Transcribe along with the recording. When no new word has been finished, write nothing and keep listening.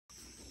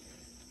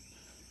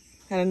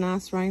Had a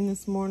nice rain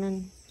this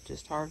morning.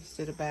 Just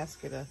harvested a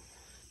basket of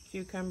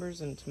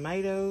cucumbers and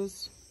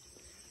tomatoes.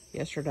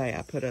 Yesterday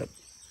I put up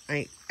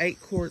 4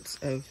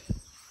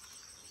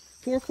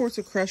 quarts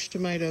of crushed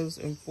tomatoes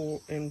and 4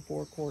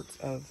 quarts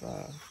of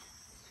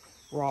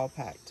raw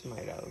packed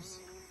tomatoes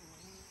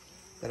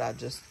that I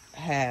just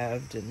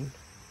halved and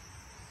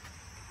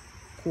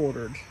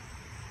quartered.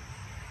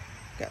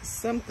 Got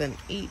something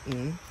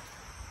eaten.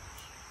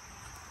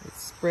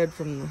 It's spread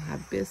from the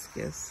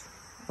hibiscus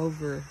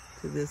over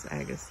to this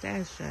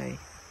agastache,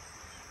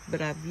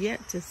 but I've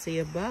yet to see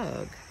a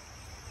bug,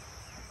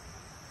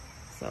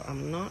 so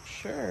I'm not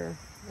sure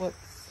don't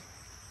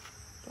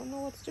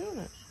know what's doing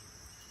it.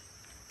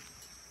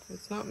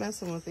 It's not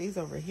messing with these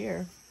over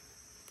here.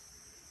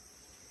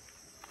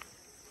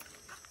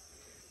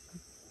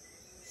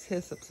 This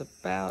hyssop's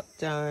about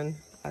done.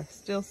 I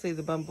still see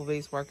the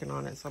bumblebees working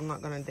on it, so I'm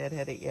not going to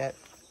deadhead it yet.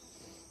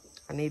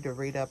 I need to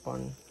read up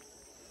on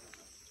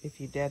if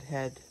you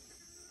deadhead.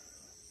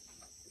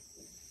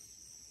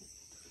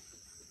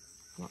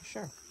 I'm not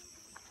sure.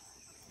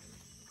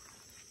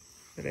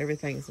 But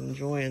everything's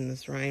enjoying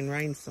this rain.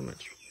 Rain's so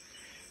much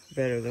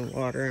better than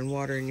water, and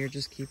water, and you're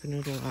just keeping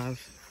it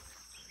alive.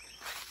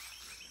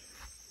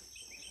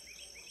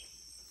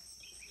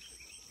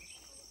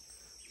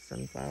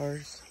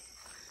 Sunflowers.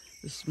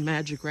 This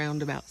magic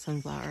roundabout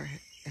sunflower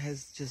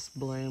has just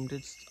bloomed.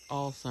 It's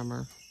all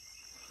summer.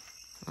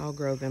 I'll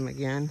grow them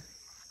again.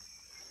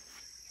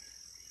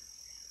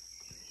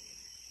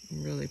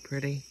 Really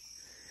pretty,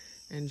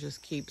 and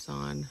just keeps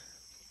on.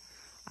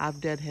 I've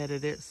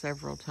deadheaded it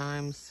several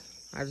times.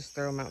 I just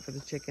throw them out for the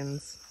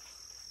chickens.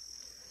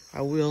 I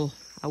will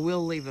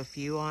leave a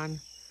few on,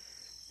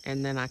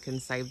 and then I can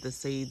save the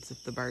seeds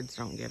if the birds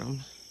don't get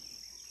them.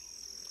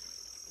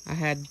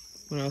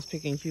 When I was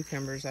picking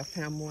cucumbers, I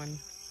found one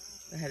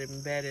that had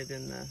embedded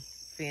in the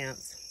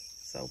fence,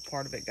 so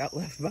part of it got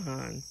left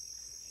behind.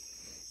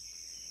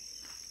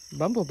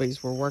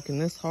 Bumblebees were working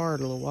this hard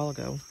a little while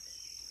ago.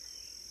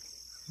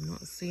 I'm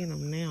not seeing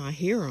them now. I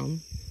hear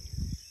them.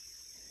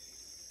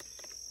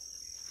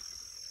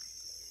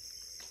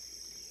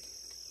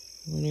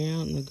 When you're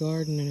out in the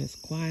garden and it's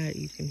quiet,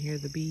 you can hear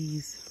the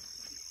bees.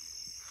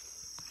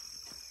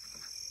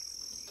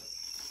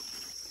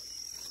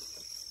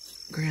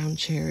 Ground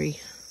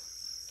cherry.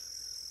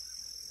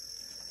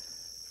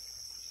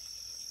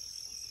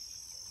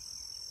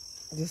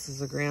 This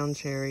is a ground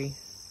cherry,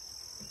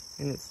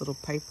 and its little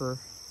paper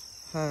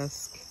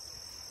husk.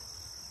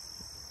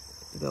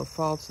 They'll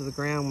fall to the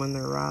ground when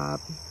they're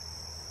ripe.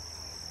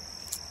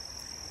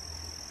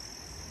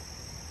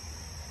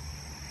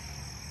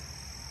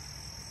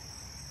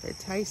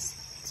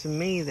 To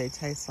me, they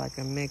taste like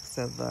a mix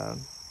of a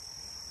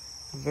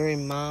very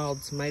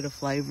mild tomato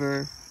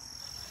flavor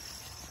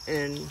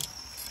and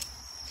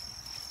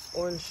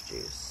orange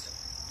juice.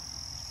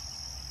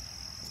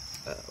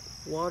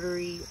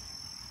 Watered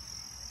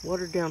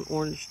down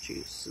orange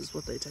juice is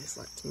what they taste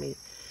like to me.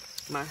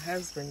 My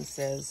husband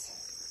says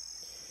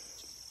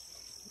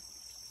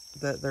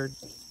that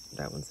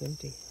that one's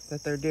empty,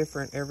 that they're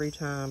different every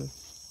time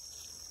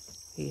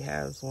he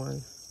has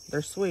one.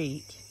 They're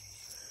sweet,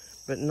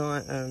 but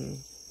not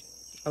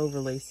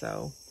overly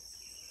so.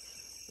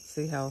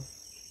 See how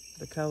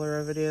the color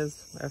of it is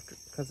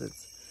because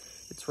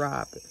it's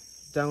ripe.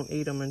 Don't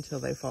eat them until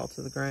they fall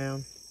to the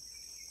ground.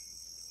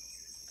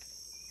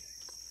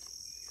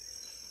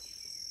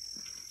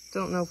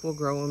 Don't know if we'll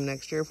grow them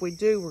next year. If we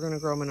do, we're going to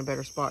grow them in a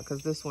better spot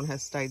because this one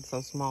has stayed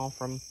so small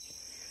from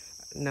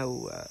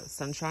no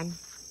sunshine.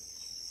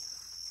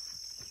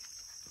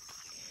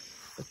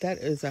 But that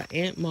is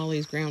Aunt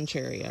Molly's ground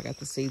cherry. I got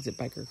the seeds at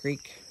Baker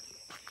Creek.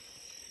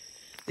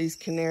 These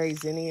canary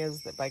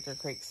zinnias that Baker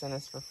Creek sent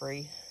us for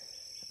free,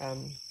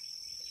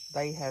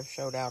 they have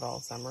showed out all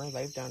summer.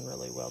 They've done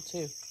really well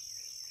too.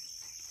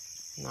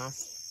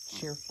 Nice,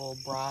 cheerful,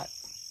 bright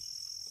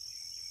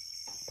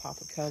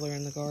pop of color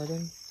in the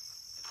garden.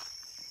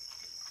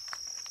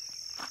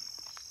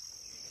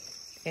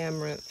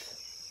 Amaranth.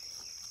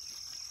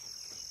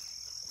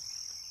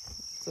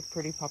 It's a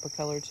pretty pop of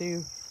color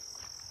too.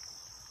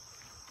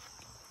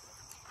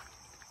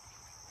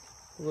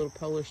 Little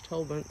Polish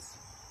Tolbents.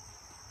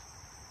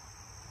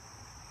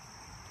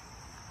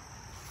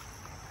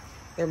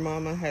 Their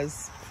mama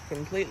has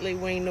completely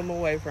weaned them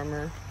away from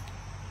her.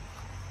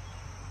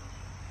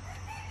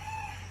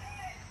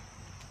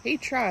 He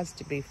tries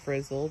to be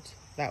frizzled.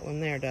 That one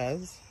there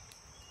does.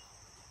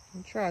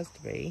 He tries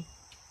to be.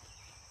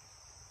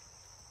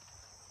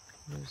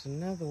 There's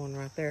another one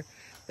right there.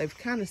 They've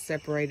kind of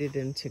separated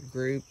into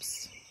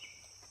groups.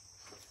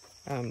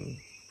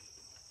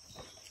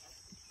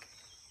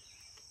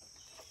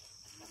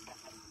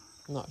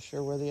 Not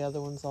sure where the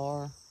other ones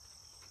are.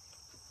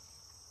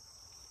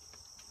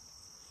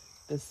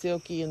 The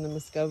Silky and the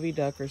Muscovy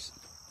duck are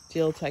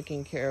still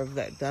taking care of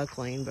that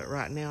duckling, but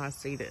right now I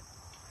see it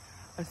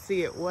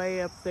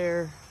way up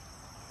there.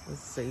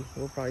 Let's see,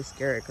 we'll probably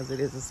scare it because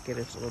it is a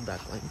skittish little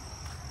duckling.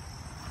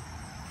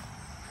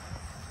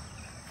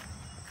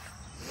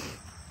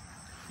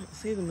 I don't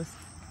see the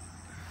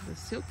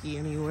Silky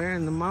anywhere,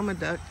 and the mama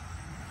duck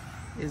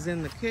is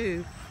in the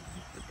coop,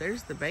 but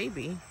there's the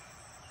baby.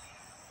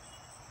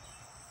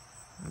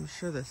 I'm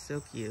sure the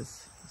Silky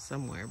is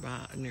somewhere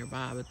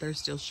nearby, but they're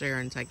still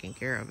sharing, taking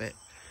care of it.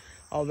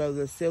 Although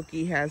the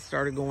Silky has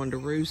started going to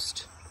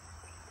roost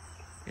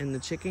in the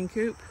chicken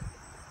coop.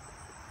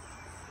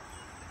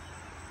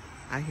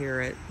 I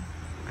hear it.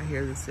 I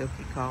hear the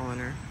Silky calling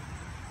her.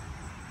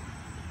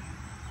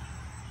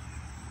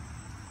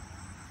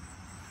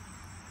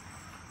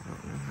 I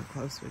don't know how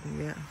close we can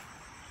get.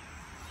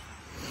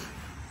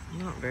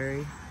 Not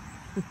very.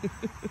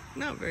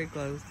 Not very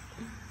close.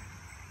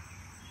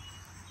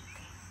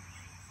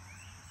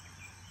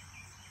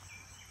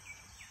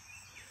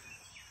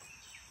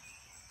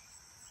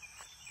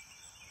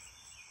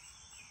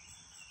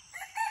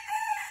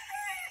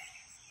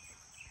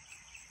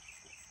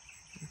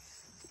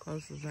 As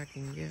close as I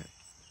can get.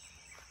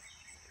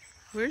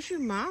 Where's your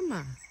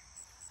mama?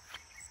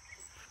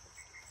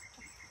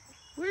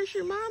 Where's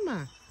your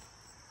mama?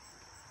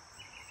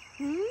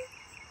 Hmm?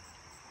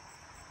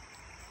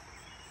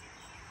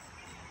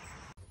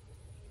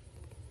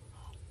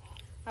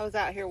 I was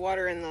out here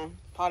watering the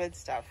potted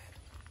stuff.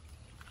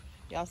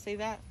 Y'all see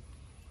that?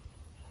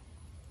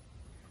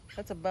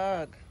 That's a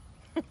bug.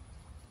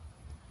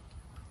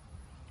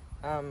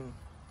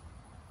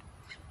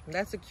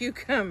 That's a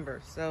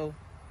cucumber, so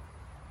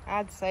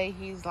I'd say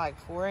he's like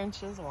 4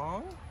 inches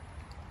long.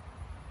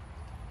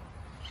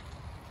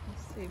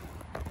 Let's see.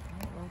 I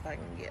don't know if I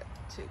can get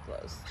too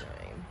close to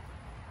him.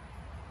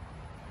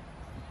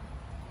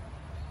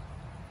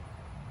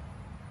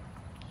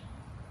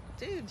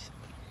 Dude.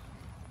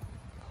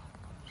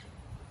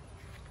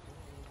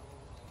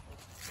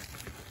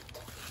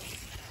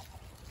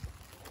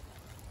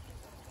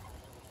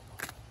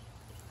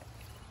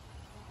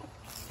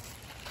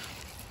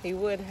 He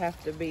would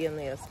have to be in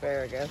the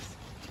asparagus.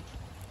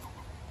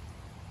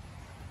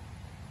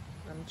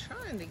 I'm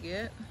trying to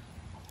get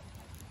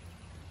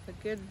a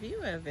good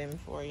view of him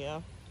for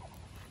you.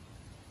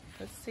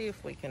 Let's see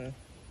if we can.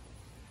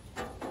 You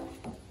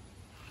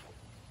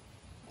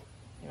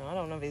know, I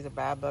don't know if he's a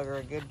bad bug or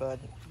a good bug.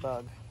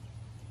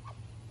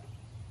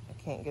 I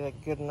can't get a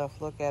good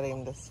enough look at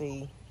him to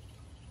see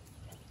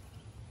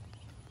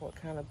what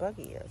kind of bug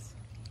he is.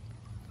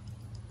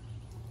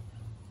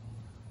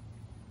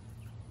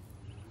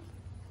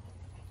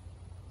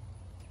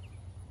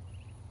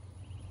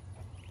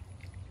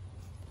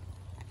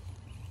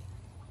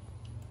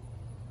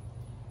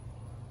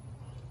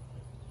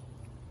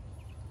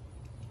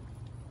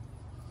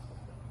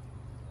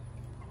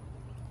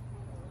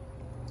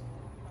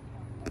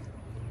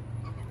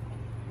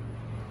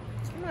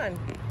 Come on,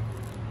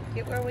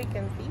 get where we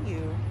can see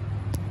you.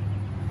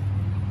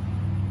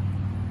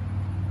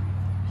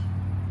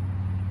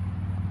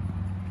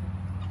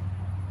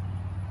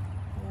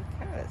 You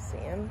kind of see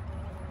him.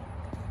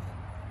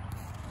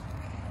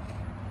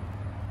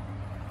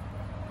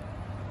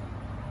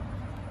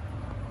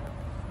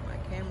 My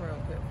camera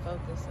will quit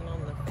focusing on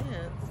the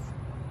fence.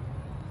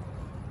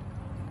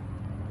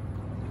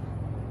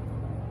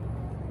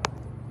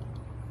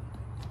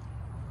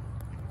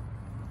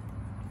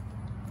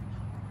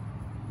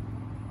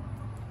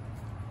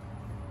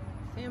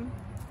 Him.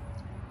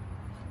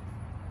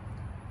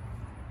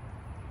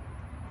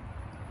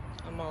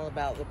 I'm all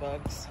about the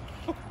bugs.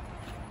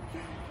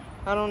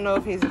 I don't know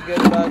if he's a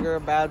good bug or a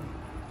bad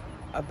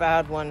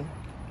one.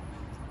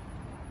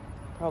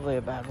 Probably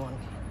a bad one.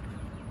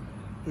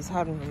 He's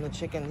hiding from the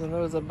chickens, and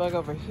there was a bug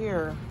over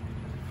here.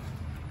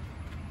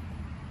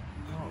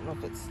 I don't know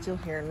if it's still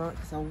here or not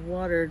because I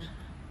watered.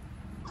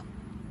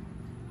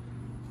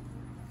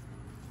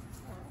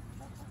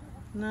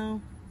 No.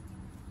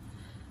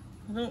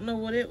 I don't know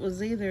what it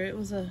was either. It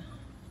was a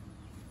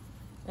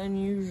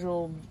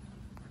unusual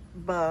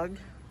bug,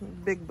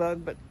 big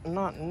bug, but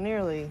not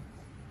nearly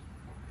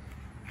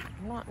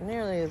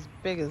as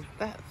big as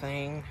that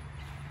thing.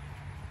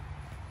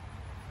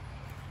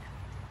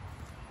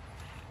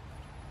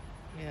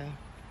 Yeah,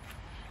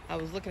 I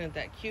was looking at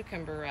that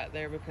cucumber right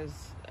there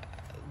because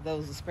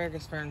those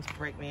asparagus ferns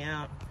break me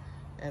out,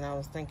 and I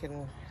was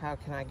thinking, how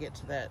can I get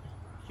to that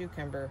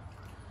cucumber?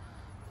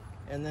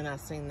 And then I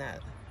seen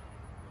that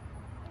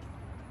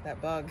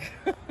bug.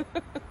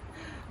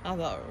 I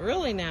thought,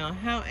 really now,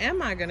 how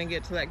am I gonna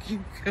get to that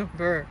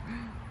cucumber?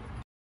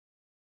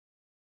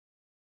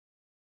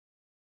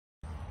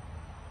 I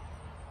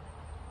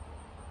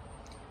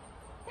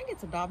think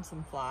it's a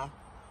Dobson fly.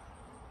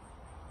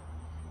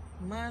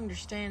 My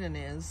understanding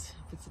is,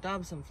 if it's a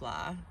Dobson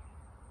fly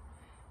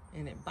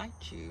and it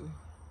bites you,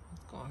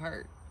 it's gonna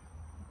hurt.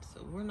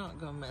 So we're not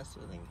gonna mess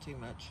with him too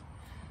much.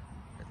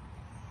 But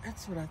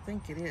that's what I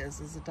think it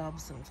is a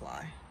Dobson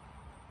fly.